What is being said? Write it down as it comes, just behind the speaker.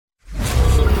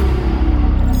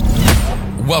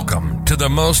Welcome to the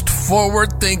most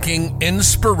forward-thinking,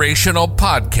 inspirational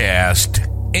podcast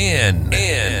in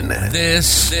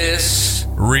this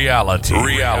reality.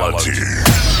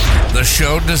 The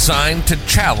show designed to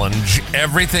challenge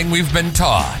everything we've been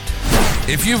taught.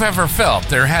 If you've ever felt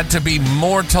there had to be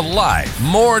more to life,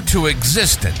 more to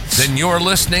existence, then you're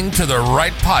listening to the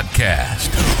right podcast.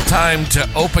 Time to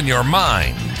open your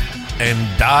mind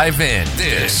and dive in.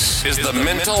 This is the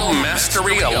Mental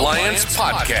Mastery Alliance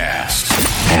podcast.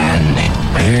 And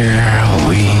here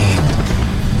we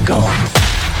go.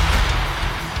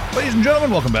 Ladies and gentlemen,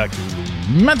 welcome back to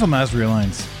the Mental Mastery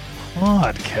Alliance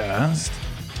podcast.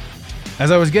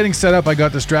 As I was getting set up, I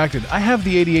got distracted. I have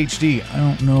the ADHD. I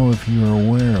don't know if you're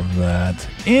aware of that.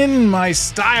 In my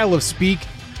style of speak,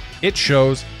 it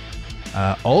shows.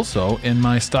 Also, in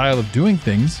my style of doing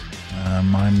things,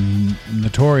 I'm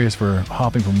notorious for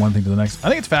hopping from one thing to the next. I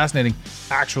think it's fascinating,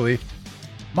 actually.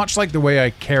 Much like the way I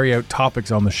carry out topics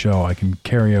on the show, I can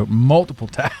carry out multiple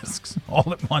tasks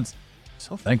all at once.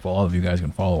 So thankful all of you guys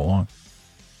can follow along.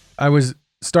 I was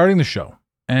starting the show,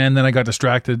 and then I got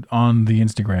distracted on the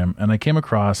Instagram, and I came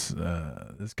across,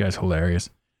 this guy's hilarious.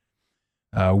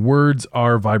 Words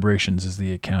Are Vibrations is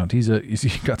the account. He's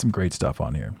got some great stuff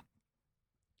on here.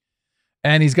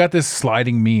 And he's got this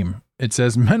sliding meme. It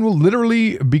says, men will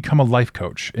literally become a life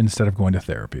coach instead of going to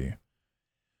therapy.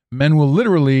 Men will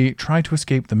literally try to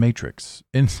escape the matrix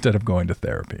instead of going to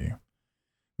therapy.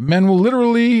 Men will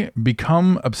literally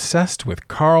become obsessed with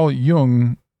Carl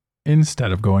Jung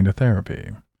instead of going to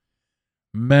therapy.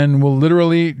 Men will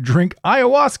literally drink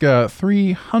ayahuasca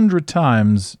 300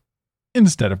 times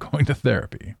instead of going to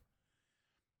therapy.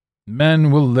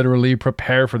 Men will literally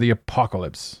prepare for the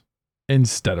apocalypse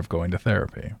instead of going to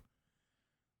therapy.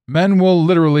 Men will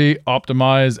literally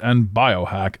optimize and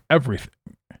biohack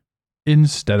everything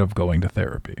instead of going to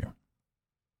therapy.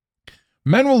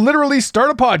 Men will literally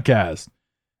start a podcast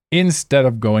instead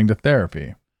of going to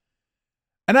therapy.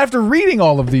 And after reading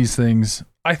all of these things,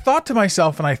 I thought to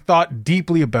myself, and I thought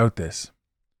deeply about this.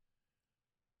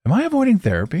 Am I avoiding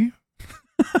therapy?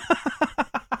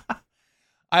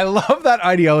 I love that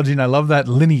ideology and I love that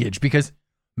lineage because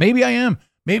maybe I am.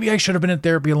 Maybe I should have been in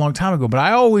therapy a long time ago, but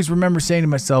I always remember saying to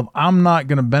myself, I'm not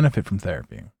going to benefit from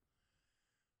therapy.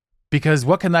 Because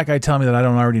what can that guy tell me that I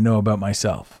don't already know about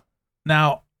myself?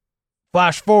 Now,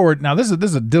 flash forward. Now, this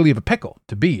is a dilly of a pickle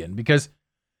to be in because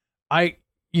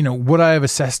would I have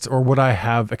assessed or would I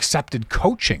have accepted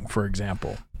coaching, for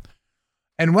example?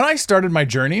 And when I started my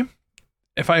journey,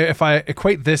 if I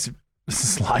equate this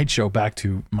slideshow back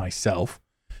to myself,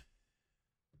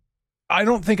 I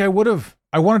don't think I would have.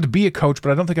 I wanted to be a coach, but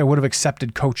I don't think I would have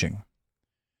accepted coaching.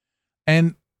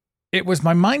 And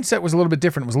my mindset was a little bit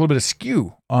different. It was a little bit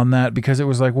askew on that because it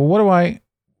was like, well,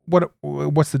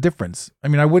 what's the difference? I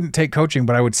mean, I wouldn't take coaching,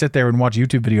 but I would sit there and watch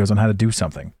YouTube videos on how to do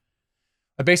something.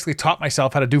 I basically taught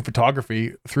myself how to do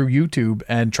photography through YouTube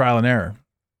and trial and error.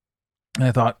 And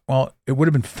I thought, well, it would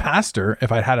have been faster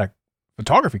if I'd had a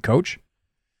photography coach.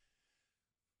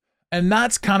 And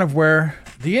that's kind of where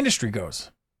the industry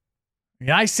goes.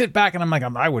 Yeah, I sit back and I'm like,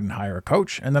 I wouldn't hire a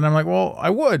coach. And then I'm like, well,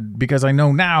 I would because I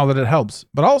know now that it helps.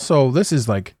 But also, this is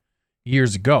like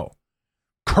years ago.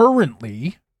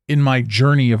 Currently, in my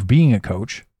journey of being a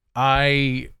coach,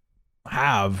 I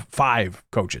have 5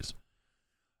 coaches.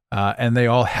 And they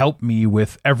all help me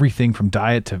with everything from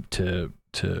diet to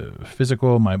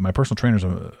physical. My personal trainer's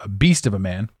a beast of a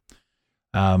man.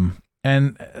 And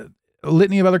a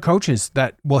litany of other coaches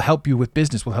that will help you with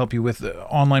business, will help you with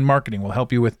online marketing, will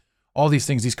help you with all these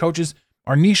things. These coaches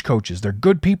are niche coaches. They're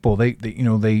good people. They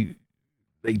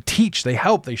teach, they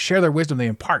help, they share their wisdom, they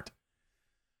impart.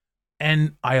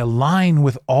 And I align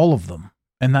with all of them.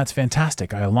 And that's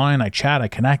fantastic. I align, I chat, I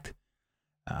connect.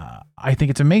 I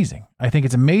think it's amazing. I think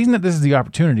it's amazing that this is the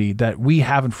opportunity that we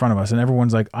have in front of us. And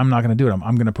everyone's like, I'm not going to do it.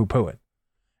 I'm going to poo-poo it.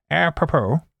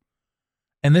 Poo-poo.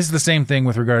 And this is the same thing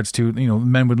with regards to,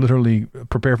 men would literally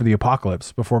prepare for the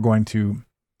apocalypse before going to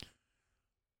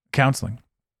counseling.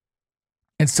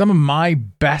 And some of my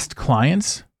best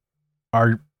clients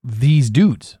are these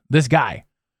dudes, this guy.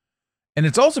 And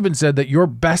it's also been said that your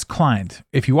best client,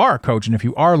 if you are a coach and if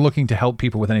you are looking to help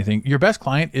people with anything, your best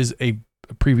client is a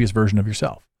previous version of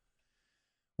yourself.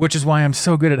 Which is why I'm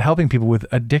so good at helping people with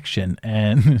addiction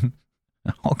and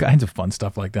all kinds of fun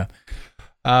stuff like that.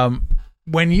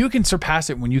 When you can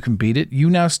surpass it, when you can beat it, you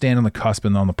now stand on the cusp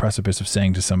and on the precipice of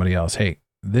saying to somebody else, hey,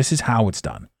 this is how it's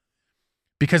done.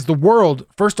 Because the world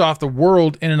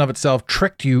in and of itself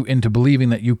tricked you into believing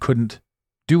that you couldn't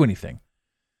do anything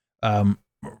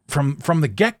from the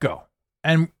get-go.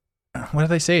 And what do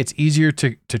they say? It's easier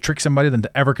to trick somebody than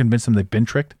to ever convince them they've been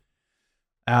tricked.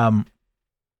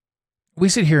 we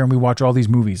sit here and we watch all these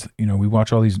movies. You know, we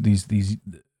watch all these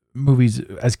movies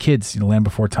as kids, you know, Land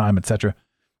Before Time, etc.,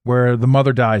 where the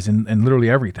mother dies in literally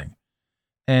everything.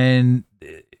 And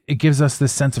it gives us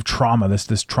this sense of trauma,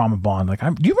 this trauma bond. Like,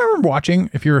 do you remember watching,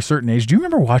 if you're a certain age, do you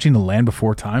remember watching The Land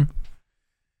Before Time?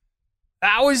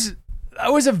 That was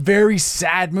a very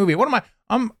sad movie. What am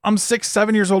I? I'm 6,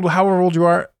 7 years old, however old you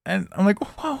are, and I'm like,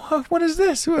 wow, what is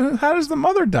this? How does the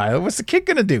mother die? What's the kid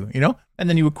gonna do? You know? And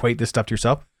then you equate this stuff to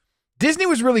yourself. Disney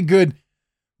was really good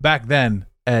back then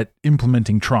at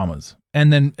implementing traumas,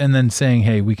 and then saying,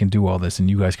 hey, we can do all this, and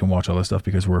you guys can watch all this stuff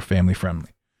because we're family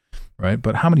friendly, right?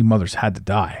 But how many mothers had to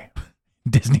die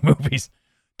in Disney movies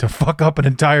to fuck up an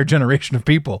entire generation of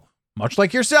people, much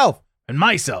like yourself and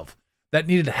myself, that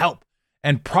needed help?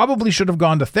 And probably should have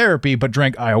gone to therapy, but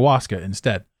drank ayahuasca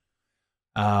instead.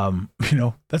 You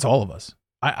know, that's all of us.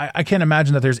 I can't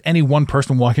imagine that there's any one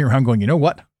person walking around going, you know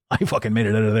what? I fucking made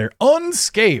it out of there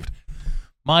unscathed.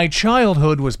 My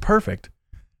childhood was perfect,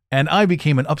 and I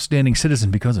became an upstanding citizen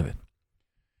because of it.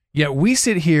 Yet we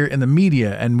sit here in the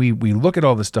media and we look at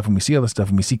all this stuff and we see all this stuff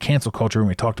and we see cancel culture, and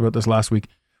we talked about this last week.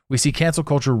 We see cancel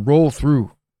culture roll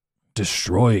through,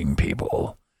 destroying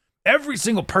people. Every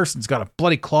single person's got a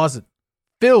bloody closet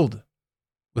filled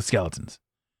with skeletons.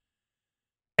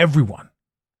 Everyone.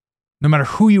 No matter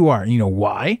who you are. And you know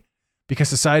why? Because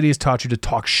society has taught you to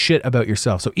talk shit about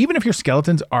yourself. So even if your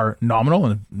skeletons are nominal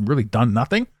and really done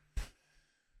nothing,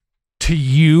 to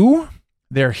you,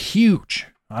 they're huge.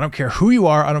 I don't care who you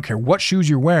are. I don't care what shoes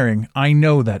you're wearing. I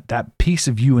know that piece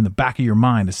of you in the back of your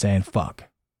mind is saying, fuck.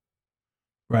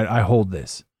 Right? I hold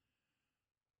this.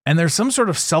 And there's some sort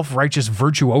of self-righteous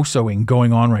virtuosoing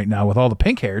going on right now with all the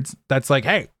pink-hairs that's like,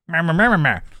 hey, I'm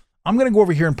going to go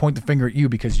over here and point the finger at you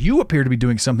because you appear to be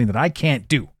doing something that I can't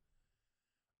do.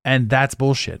 And that's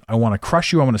bullshit. I want to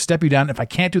crush you. I want to step you down. If I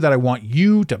can't do that, I want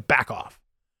you to back off.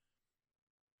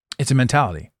 It's a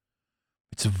mentality.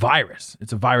 It's a virus.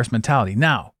 It's a virus mentality.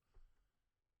 Now,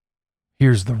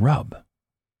 here's the rub.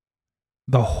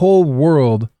 The whole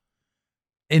world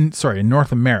in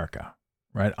North America,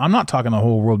 right? I'm not talking the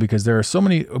whole world because there are so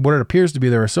many, what it appears to be,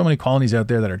 there are so many colonies out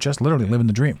there that are just literally living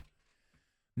the dream.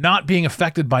 Not being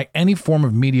affected by any form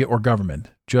of media or government.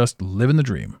 Just living the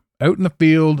dream. Out in the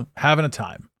field, having a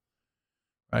time.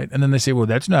 Right? And then they say, well,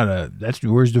 where's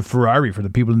the Ferrari for the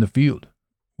people in the field?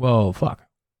 Well, fuck.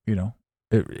 You know,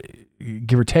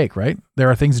 give or take, right? There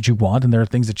are things that you want and there are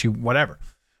things that you, whatever.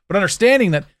 But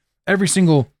understanding that every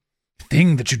single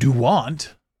thing that you do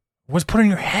want was put in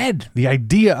your head. The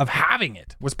idea of having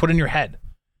it was put in your head.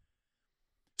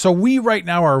 So we right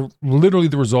now are literally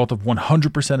the result of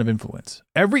 100% of influence.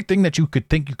 Everything that you could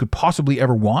think you could possibly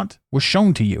ever want was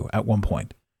shown to you at one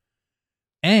point.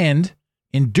 And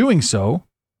in doing so,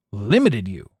 limited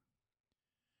you.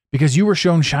 Because you were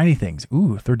shown shiny things.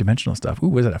 Ooh, third dimensional stuff.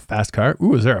 Ooh, is it a fast car?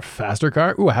 Ooh, is there a faster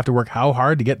car? Ooh, I have to work how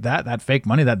hard to get that fake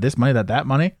money, that money, that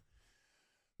money.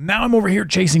 Now I'm over here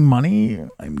chasing money.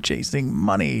 I'm chasing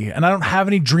money. And I don't have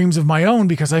any dreams of my own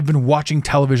because I've been watching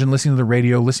television, listening to the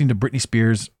radio, listening to Britney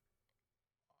Spears.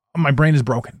 My brain is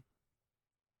broken.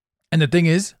 And the thing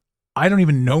is, I don't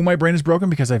even know my brain is broken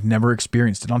because I've never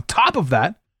experienced it. On top of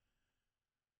that,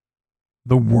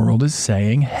 the world is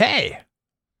saying, hey,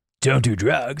 don't do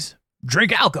drugs,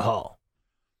 drink alcohol.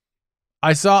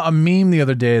 I saw a meme the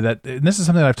other day that, and this is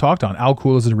something that I've talked on,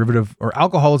 alcohol is a derivative, or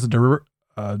alcohol is a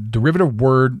derivative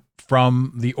word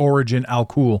from the origin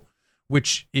alcohol,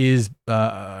 which is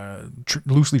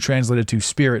loosely translated to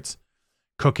spirits,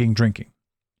 cooking, drinking.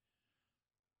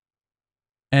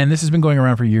 And this has been going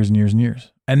around for years and years and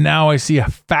years. And now I see a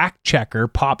fact checker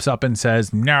pops up and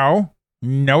says, no,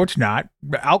 it's not.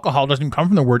 Alcohol doesn't come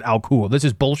from the word alcohol. This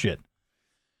is bullshit.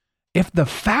 If the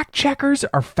fact checkers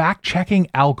are fact checking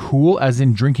alcohol as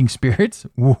in drinking spirits,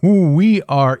 we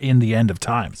are in the end of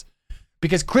times.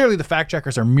 Because clearly the fact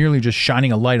checkers are merely just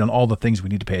shining a light on all the things we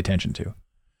need to pay attention to.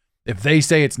 If they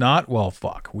say it's not, well,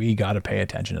 fuck, we got to pay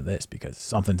attention to this because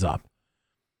something's up.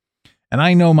 And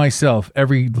I know myself,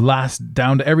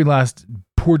 down to every last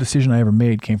poor decision I ever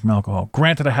made came from alcohol.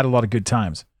 Granted, I had a lot of good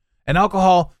times. And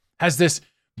alcohol has this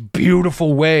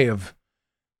beautiful way of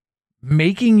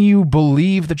making you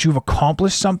believe that you've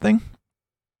accomplished something,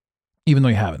 even though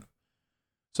you haven't.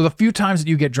 So the few times that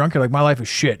you get drunk, you're like, my life is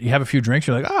shit. You have a few drinks,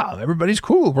 you're like, oh, everybody's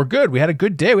cool. We're good. We had a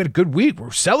good day. We had a good week. We're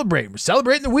celebrating. We're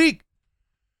celebrating the week.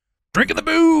 Drinking the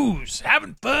booze.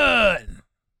 Having fun.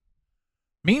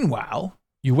 Meanwhile,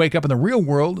 you wake up in the real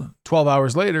world 12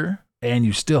 hours later, and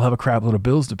you still have a crap load of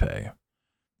bills to pay.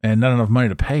 And not enough money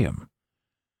to pay them.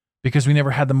 Because we never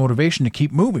had the motivation to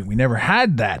keep moving. We never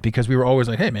had that because we were always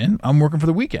like, hey, man, I'm working for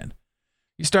the weekend.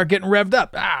 You start getting revved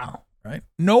up. Right? right?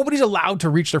 Nobody's allowed to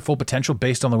reach their full potential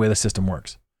based on the way the system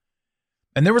works.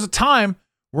 And there was a time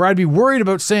where I'd be worried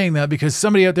about saying that because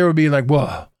somebody out there would be like,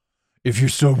 well, if you're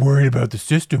so worried about the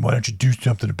system, why don't you do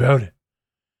something about it?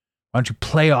 Why don't you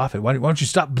play off it? Why don't you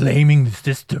stop blaming the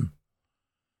system?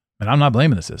 And I'm not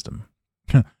blaming the system.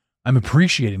 I'm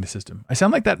appreciating the system. I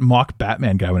sound like that mock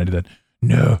Batman guy when I did that.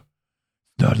 No,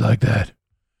 not like that.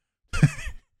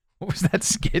 What was that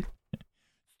skit?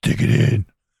 Stick it in.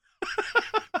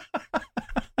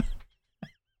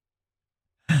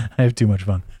 I have too much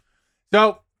fun.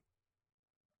 So,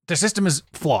 the system is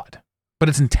flawed, but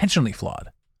it's intentionally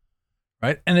flawed,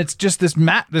 right? And it's just this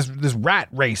rat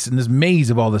race and this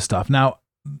maze of all this stuff. Now,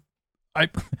 I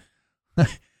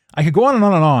could go on and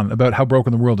on about how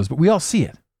broken the world is, but we all see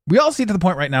it. We all see it to the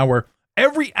point right now where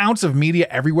every ounce of media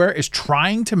everywhere is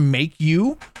trying to make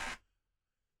you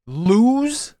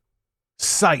lose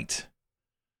sight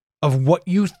of what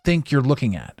you think you're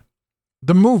looking at.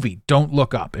 The movie Don't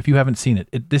Look Up, if you haven't seen it,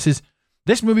 this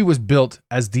movie was built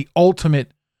as the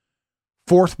ultimate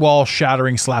fourth wall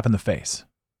shattering slap in the face.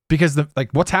 Because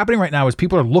what's happening right now is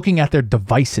people are looking at their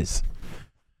devices.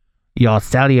 Your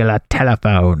cellular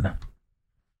telephone.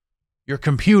 Your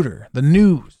computer, the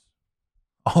news.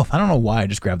 Oh, I don't know why I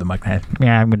just grabbed the mic.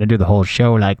 Yeah, I'm going to do the whole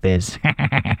show like this.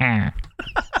 I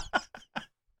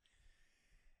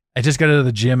just got out of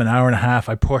the gym an hour and a half.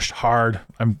 I pushed hard.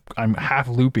 I'm half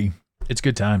loopy. It's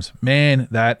good times. Man,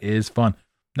 that is fun.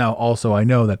 Now, also, I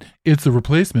know that it's a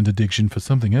replacement addiction for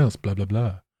something else, blah, blah,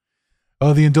 blah.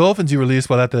 Oh, the endorphins you release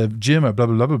while at the gym are blah,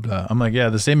 blah, blah, blah, blah. I'm like, yeah,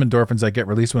 the same endorphins that get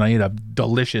released when I eat a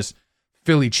delicious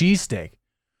Philly cheesesteak.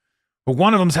 But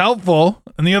one of them's helpful,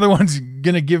 and the other one's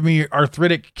going to give me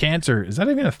arthritic cancer. Is that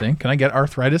even a thing? Can I get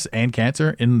arthritis and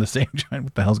cancer in the same joint?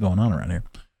 What the hell's going on around here?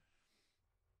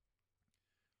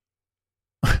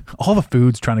 All the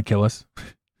food's trying to kill us.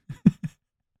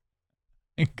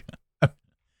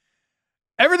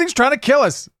 Everything's trying to kill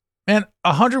us. Man,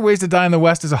 100 Ways to Die in the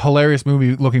West is a hilarious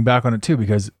movie looking back on it too,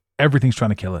 because everything's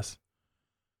trying to kill us.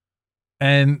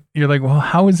 And you're like, well,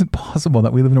 how is it possible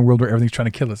that we live in a world where everything's trying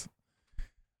to kill us?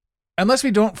 Unless we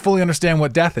don't fully understand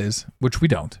what death is, which we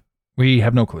don't. We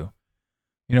have no clue.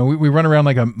 You know, we run around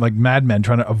like madmen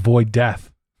trying to avoid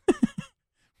death.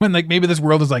 When maybe this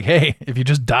world is like, hey, if you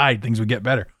just died, things would get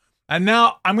better. And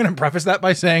now I'm going to preface that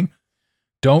by saying,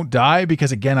 don't die,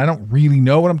 because again, I don't really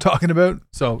know what I'm talking about.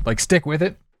 So stick with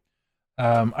it.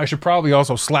 I should probably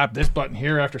also slap this button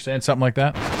here after saying something like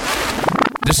that.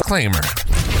 Disclaimer.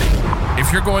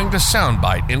 If you're going to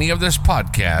soundbite any of this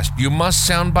podcast, you must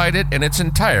soundbite it in its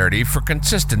entirety for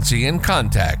consistency and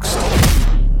context.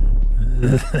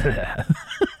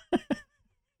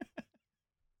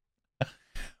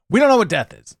 We don't know what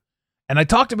death is. And I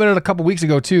talked about it a couple weeks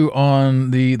ago too on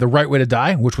the Right Way to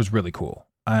Die, which was really cool.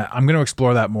 I'm going to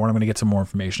explore that more. I'm going to get some more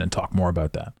information and talk more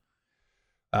about that.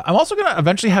 I'm also going to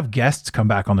eventually have guests come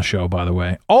back on the show, by the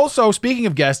way. Also, speaking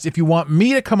of guests, if you want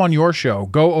me to come on your show,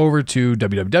 go over to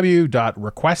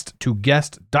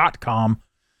www.requestttoguest.com,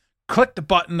 click the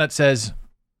button that says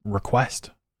request,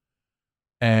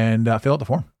 and fill out the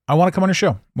form. I want to come on your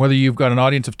show, whether you've got an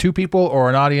audience of 2 people or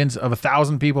an audience of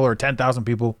 1,000 people or 10,000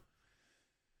 people.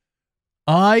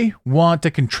 I want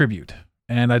to contribute.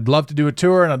 And I'd love to do a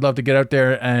tour, and I'd love to get out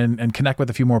there and connect with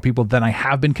a few more people than I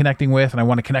have been connecting with. And I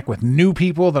want to connect with new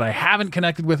people that I haven't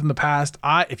connected with in the past.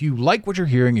 If you like what you're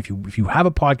hearing, if you have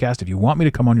a podcast, if you want me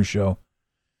to come on your show,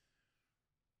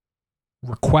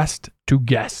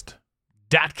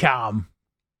 requestttoguest.com.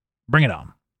 Bring it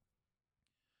on.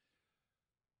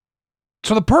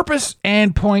 So the purpose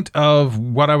and point of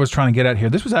what I was trying to get at here,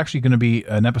 this was actually going to be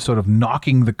an episode of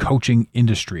knocking the coaching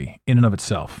industry in and of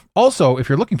itself. Also, if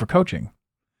you're looking for coaching,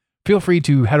 feel free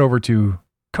to head over to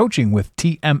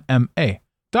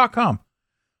coachingwithtmma.com.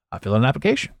 I'll fill out an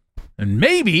application, and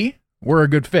maybe we're a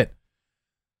good fit.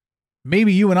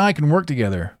 Maybe you and I can work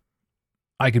together.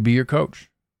 I could be your coach.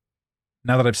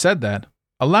 Now that I've said that,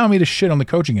 allow me to shit on the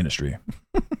coaching industry.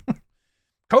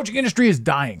 Coaching industry is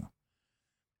dying.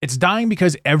 It's dying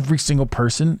because every single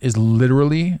person is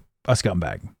literally a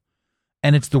scumbag.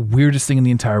 And it's the weirdest thing in the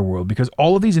entire world, because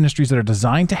all of these industries that are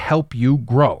designed to help you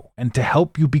grow and to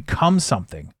help you become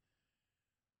something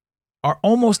are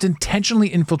almost intentionally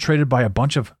infiltrated by a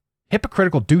bunch of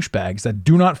hypocritical douchebags that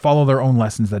do not follow their own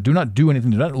lessons, that do not do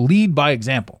anything, do not lead by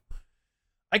example.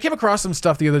 I came across some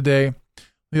stuff the other day.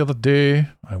 I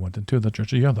went into the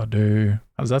church the other day.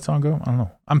 How does that song go? I don't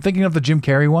know. I'm thinking of the Jim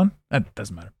Carrey one. That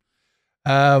doesn't matter.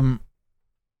 The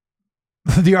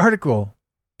article,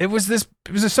 it was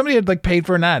somebody had paid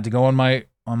for an ad to go on my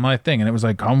thing, and it was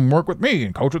like, come work with me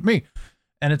and coach with me.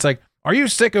 And it's like, are you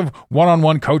sick of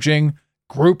one-on-one coaching,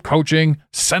 group coaching,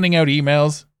 sending out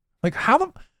emails. Like, how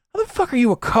the fuck are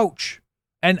you a coach?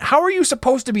 And how are you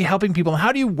supposed to be helping people? And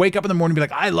how do you wake up in the morning and be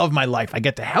like, I love my life. I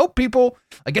get to help people.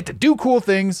 I get to do cool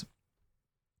things.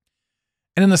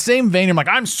 And in the same vein, I'm like,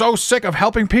 I'm so sick of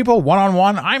helping people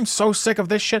one-on-one. I'm so sick of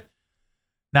this shit.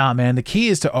 Nah, man, the key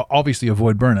is to obviously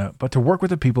avoid burnout, but to work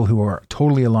with the people who are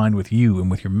totally aligned with you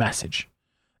and with your message.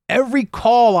 Every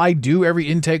call I do, every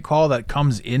intake call that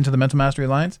comes into the Mental Mastery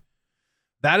Alliance,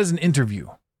 that is an interview.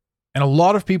 And a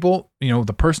lot of people,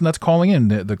 the person that's calling in,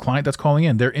 the client that's calling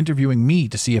in, they're interviewing me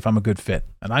to see if I'm a good fit.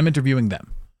 And I'm interviewing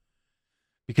them.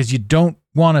 Because you don't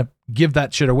want to give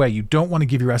that shit away. You don't want to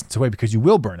give your essence away because you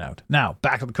will burn out. Now,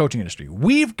 back to the coaching industry.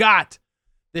 We've got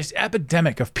this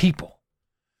epidemic of people.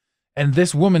 And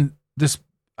this woman,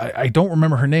 I don't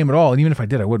remember her name at all. And even if I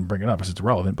did, I wouldn't bring it up because it's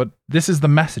irrelevant. But this is the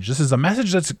message. This is a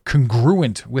message that's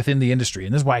congruent within the industry.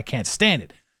 And this is why I can't stand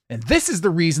it. And this is the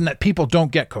reason that people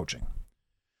don't get coaching.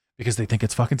 Because they think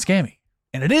it's fucking scammy.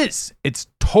 And it is. It's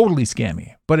totally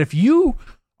scammy. But if you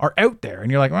are out there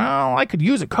and you're like, well, I could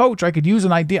use a coach. I could use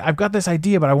an idea. I've got this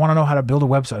idea, but I want to know how to build a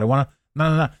website.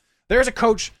 No. There's a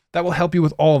coach that will help you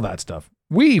with all of that stuff.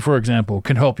 We, for example,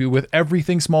 can help you with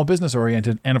everything small business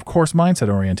oriented and, of course,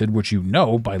 mindset oriented, which you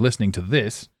know by listening to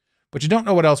this, but you don't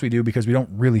know what else we do because we don't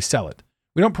really sell it.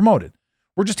 We don't promote it.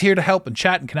 We're just here to help and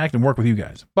chat and connect and work with you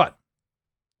guys. But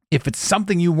if it's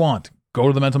something you want, go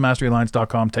to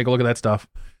thementalmasteryalliance.com, take a look at that stuff.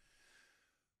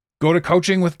 Go to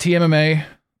Coaching with TMMA.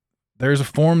 There's a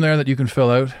form there that you can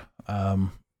fill out,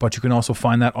 but you can also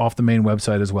find that off the main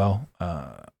website as well.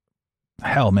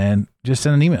 Hell, man, just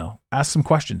send an email. Ask some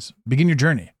questions. Begin your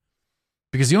journey.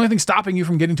 Because the only thing stopping you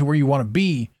from getting to where you want to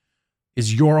be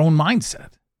is your own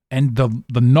mindset and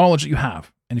the knowledge that you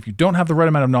have. And if you don't have the right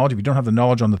amount of knowledge, if you don't have the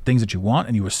knowledge on the things that you want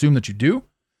and you assume that you do,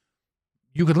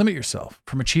 you could limit yourself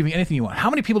from achieving anything you want. How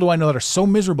many people do I know that are so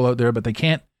miserable out there, but they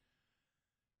can't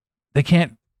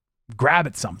grab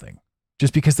at something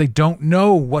just because they don't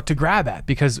know what to grab at?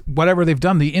 Because whatever they've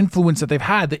done, the influence that they've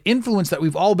had, the influence that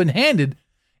we've all been handed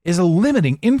is a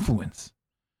limiting influence.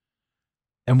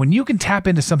 And when you can tap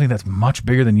into something that's much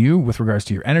bigger than you with regards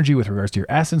to your energy, with regards to your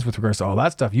essence, with regards to all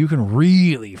that stuff, you can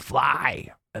really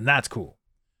fly. And that's cool.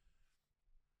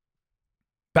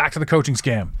 Back to the coaching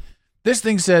scam. This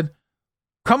thing said,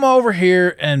 come over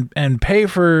here and pay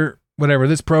for whatever,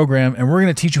 this program, and we're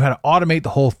going to teach you how to automate the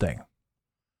whole thing.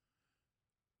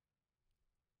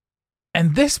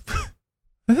 And this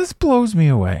blows me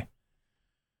away.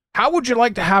 How would you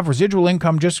like to have residual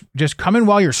income just come in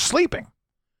while you're sleeping?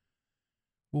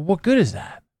 Well, what good is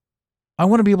that? I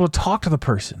want to be able to talk to the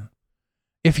person.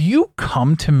 If you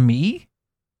come to me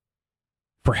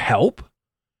for help,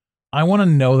 I want to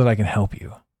know that I can help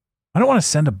you. I don't want to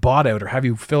send a bot out or have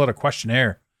you fill out a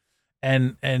questionnaire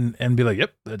and be like,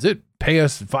 yep, that's it. Pay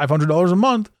us $500 a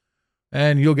month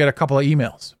and you'll get a couple of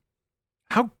emails.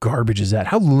 How garbage is that?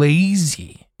 How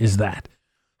lazy is that?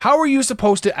 How are you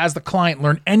supposed to, as the client,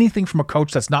 learn anything from a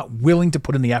coach that's not willing to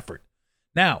put in the effort?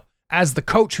 Now, as the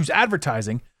coach who's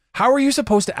advertising, how are you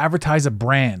supposed to advertise a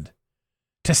brand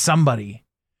to somebody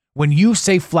when you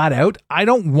say flat out, I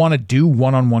don't want to do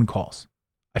one-on-one calls?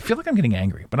 I feel like I'm getting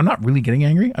angry, but I'm not really getting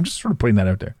angry. I'm just sort of putting that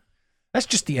out there. That's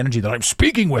just the energy that I'm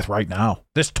speaking with right now.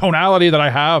 This tonality that I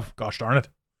have. Gosh darn it.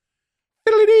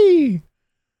 Fiddly-dee.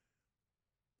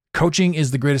 Coaching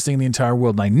is the greatest thing in the entire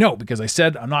world. And I know because I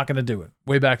said I'm not going to do it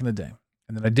way back in the day.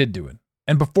 And then I did do it.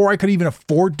 And before I could even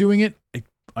afford doing it,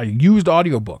 I used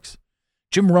audiobooks.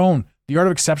 Jim Rohn, The Art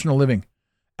of Exceptional Living.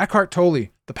 Eckhart Tolle,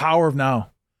 The Power of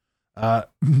Now.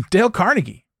 Dale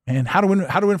Carnegie, and How to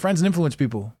Win Friends and Influence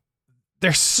People.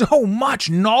 There's so much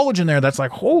knowledge in there that's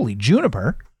like, holy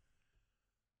juniper.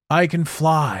 I can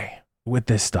fly with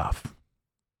this stuff.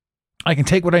 I can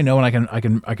take what I know and I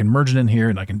can merge it in here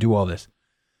and I can do all this.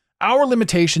 Our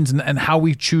limitations and how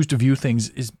we choose to view things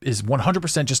is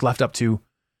 100% just left up to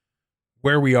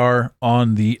where we are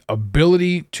on the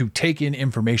ability to take in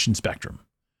information spectrum.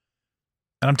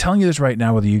 And I'm telling you this right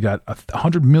now, whether you got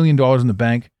 $100 million in the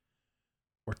bank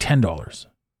or $10,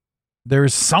 there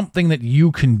is something that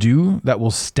you can do that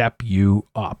will step you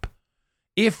up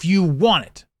if you want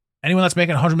it. Anyone that's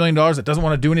making $100 million that doesn't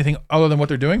want to do anything other than what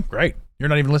they're doing, great. You're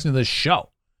not even listening to this show.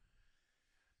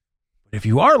 But if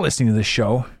you are listening to this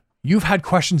show, you've had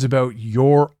questions about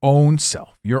your own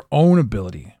self, your own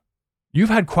ability. You've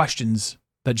had questions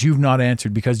that you've not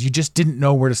answered because you just didn't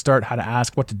know where to start, how to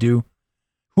ask, what to do,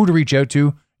 who to reach out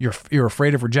to. You're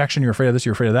afraid of rejection. You're afraid of this.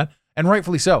 You're afraid of that. And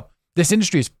rightfully so. This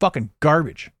industry is fucking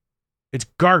garbage. It's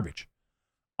garbage.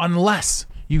 Unless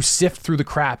you sift through the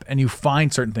crap and you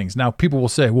find certain things. Now, people will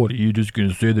say, what, are you just going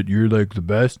to say that you're like the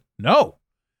best? No.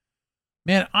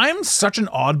 Man, I'm such an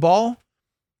oddball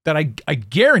that I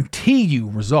guarantee you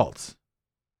results,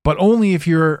 but only if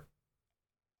you're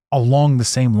along the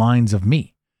same lines of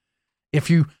me. If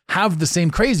you have the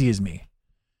same crazy as me.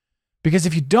 Because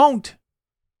if you don't,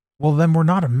 well, then we're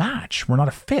not a match. We're not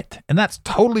a fit. And that's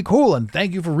totally cool. And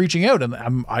thank you for reaching out.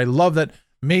 And I love that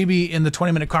maybe in the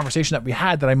 20-minute conversation that we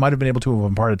had that I might have been able to have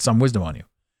imparted some wisdom on you.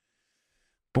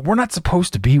 But we're not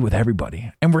supposed to be with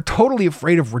everybody. And we're totally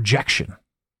afraid of rejection.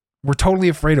 We're totally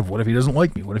afraid of what if he doesn't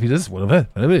like me? What if he does? What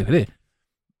if?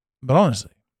 But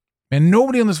honestly, man,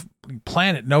 nobody on this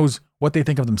planet knows what they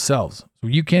think of themselves. So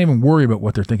you can't even worry about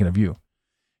what they're thinking of you.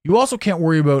 You also can't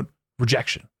worry about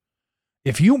rejection.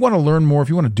 If you want to learn more, if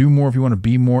you want to do more, if you want to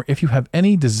be more, if you have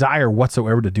any desire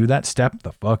whatsoever to do that, step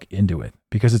the fuck into it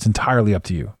because it's entirely up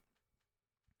to you.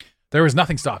 There is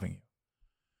nothing stopping you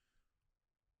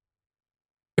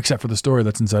except for the story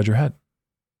that's inside your head.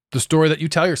 The story that you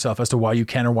tell yourself as to why you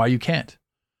can or why you can't.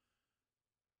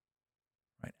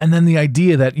 Right? And then the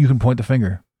idea that you can point the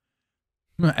finger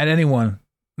at anyone,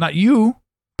 not you,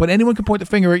 but anyone can point the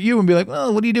finger at you and be like,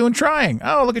 well, what are you doing trying?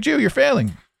 Oh, look at you, you're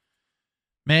failing.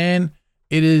 Man,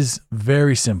 it is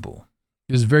very simple.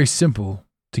 It is very simple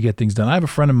to get things done. I have a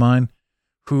friend of mine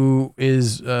who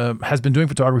has been doing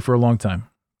photography for a long time.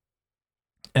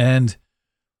 And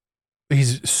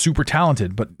he's super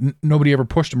talented, but nobody ever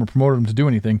pushed him or promoted him to do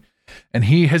anything. And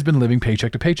he has been living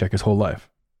paycheck to paycheck his whole life.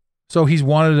 So he's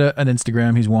wanted an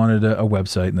Instagram, he's wanted a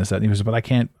website and this, that. And he was, but I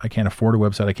can't afford a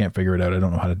website. I can't figure it out. I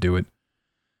don't know how to do it.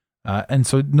 And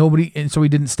so he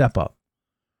didn't step up.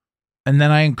 And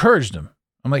then I encouraged him.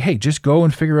 I'm like, hey, just go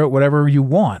and figure out whatever you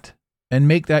want and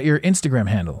make that your Instagram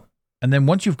handle. And then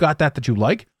once you've got that you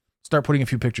like, start putting a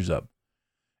few pictures up.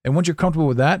 And once you're comfortable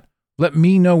with that, let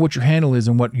me know what your handle is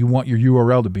and what you want your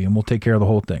URL to be, and we'll take care of the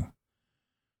whole thing.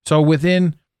 So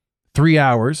within 3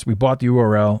 hours, we bought the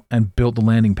URL and built the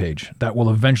landing page that will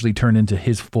eventually turn into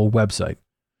his full website.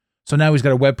 So now he's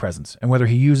got a web presence, and whether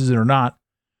he uses it or not,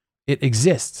 it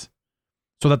exists.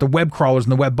 So that the web crawlers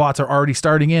and the web bots are already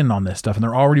starting in on this stuff, and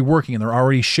they're already working, and they're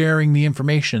already sharing the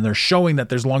information. They're showing that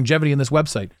there's longevity in this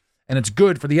website, and it's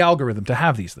good for the algorithm to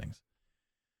have these things.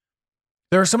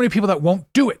 There are so many people that won't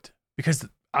do it because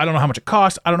I don't know how much it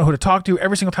costs. I don't know who to talk to.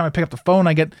 Every single time I pick up the phone,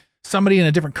 I get somebody in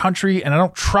a different country, and I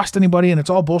don't trust anybody, and it's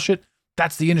all bullshit.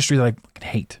 That's the industry that I fucking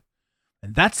hate.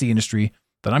 And that's the industry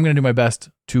that I'm going to do my best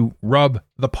to rub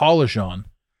the polish on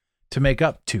to make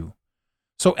up to.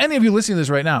 So any of you listening to this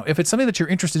right now, if it's something that you're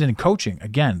interested in coaching,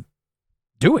 again,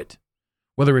 do it.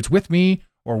 Whether it's with me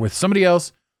or with somebody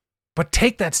else, but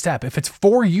take that step. If it's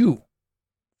for you,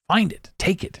 find it,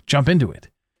 take it, jump into it.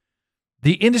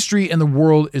 The industry and the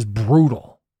world is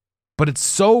brutal, but it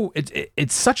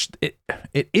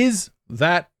is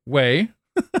that way.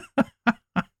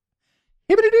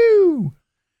 Hibbity-doo.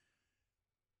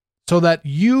 So that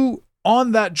you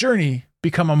on that journey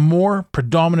become a more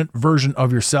predominant version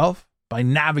of yourself by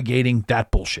navigating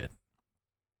that bullshit.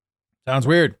 Sounds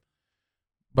weird,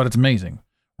 but it's amazing.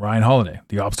 Ryan Holiday,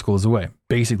 The Obstacle is the Way.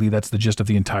 Basically, that's the gist of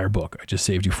the entire book. I just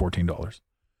saved you $14.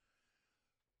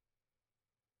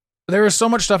 There is so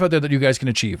much stuff out there that you guys can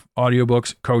achieve.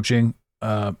 Audiobooks, coaching,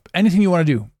 anything you want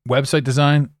to do. Website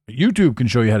design, YouTube can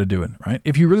show you how to do it, right?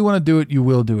 If you really want to do it, you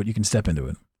will do it. You can step into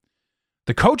it.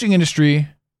 The coaching industry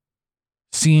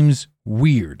seems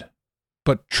weird,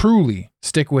 but truly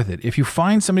stick with it. If you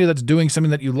find somebody that's doing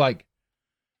something that you like,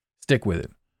 stick with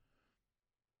it.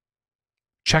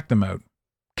 Check them out.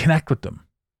 Connect with them.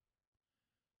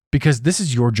 Because this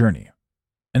is your journey.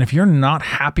 And if you're not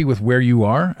happy with where you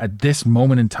are at this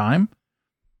moment in time,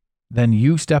 then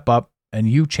you step up and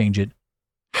you change it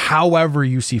however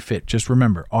you see fit. Just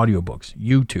remember, audiobooks,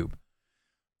 YouTube,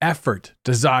 effort,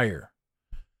 desire.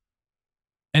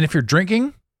 And if you're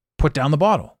drinking, put down the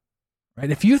bottle.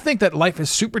 Right? If you think that life is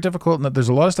super difficult and that there's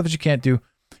a lot of stuff that you can't do,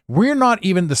 we're not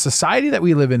even, the society that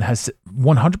we live in has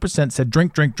 100% said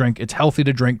drink, drink, drink. It's healthy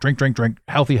to drink, drink, drink, drink,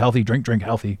 healthy, healthy, drink, drink,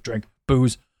 healthy, drink,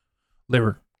 booze,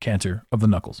 liver cancer of the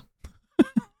knuckles.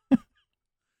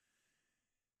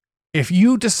 If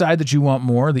you decide that you want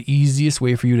more, the easiest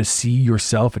way for you to see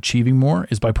yourself achieving more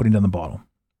is by putting down the bottle.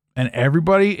 And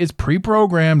everybody is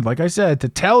pre-programmed, like I said, to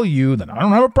tell you that I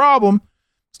don't have a problem.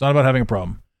 It's not about having a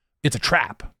problem. It's a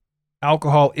trap.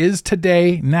 Alcohol is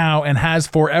today, now, and has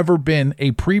forever been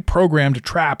a pre-programmed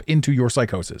trap into your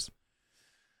psychosis.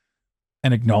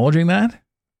 And acknowledging that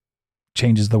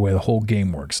changes the way the whole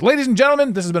game works. Ladies and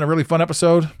gentlemen, this has been a really fun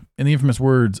episode. In the infamous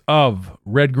words of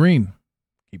Red Green,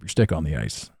 keep your stick on the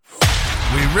ice.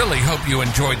 We really hope you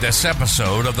enjoyed this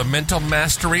episode of the Mental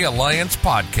Mastery Alliance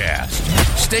podcast.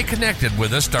 Stay connected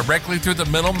with us directly through the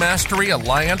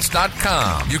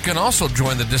mentalmasteryalliance.com. You can also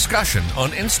join the discussion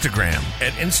on Instagram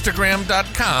at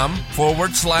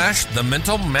instagram.com/the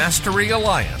Mental Mastery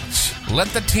Alliance. Let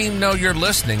the team know you're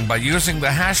listening by using the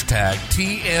hashtag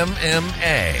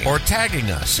TMMA or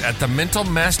tagging us at the Mental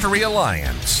Mastery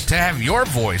Alliance. To have your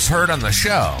voice heard on the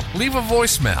show, leave a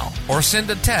voicemail or send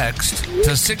a text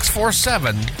to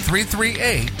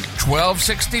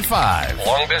 647-338-1265.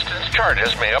 Long-distance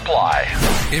charges may apply.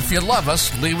 If you love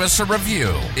us, leave us a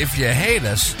review. If you hate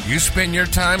us, you spend your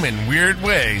time in weird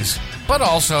ways, but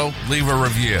also leave a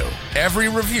review. Every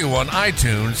review on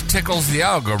iTunes tickles the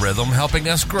algorithm, helping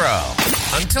us grow.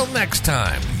 Until next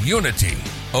time, unity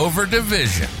over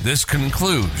division. This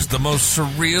concludes the most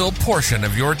surreal portion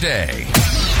of your day.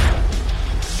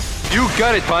 You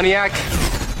got it, Pontiac.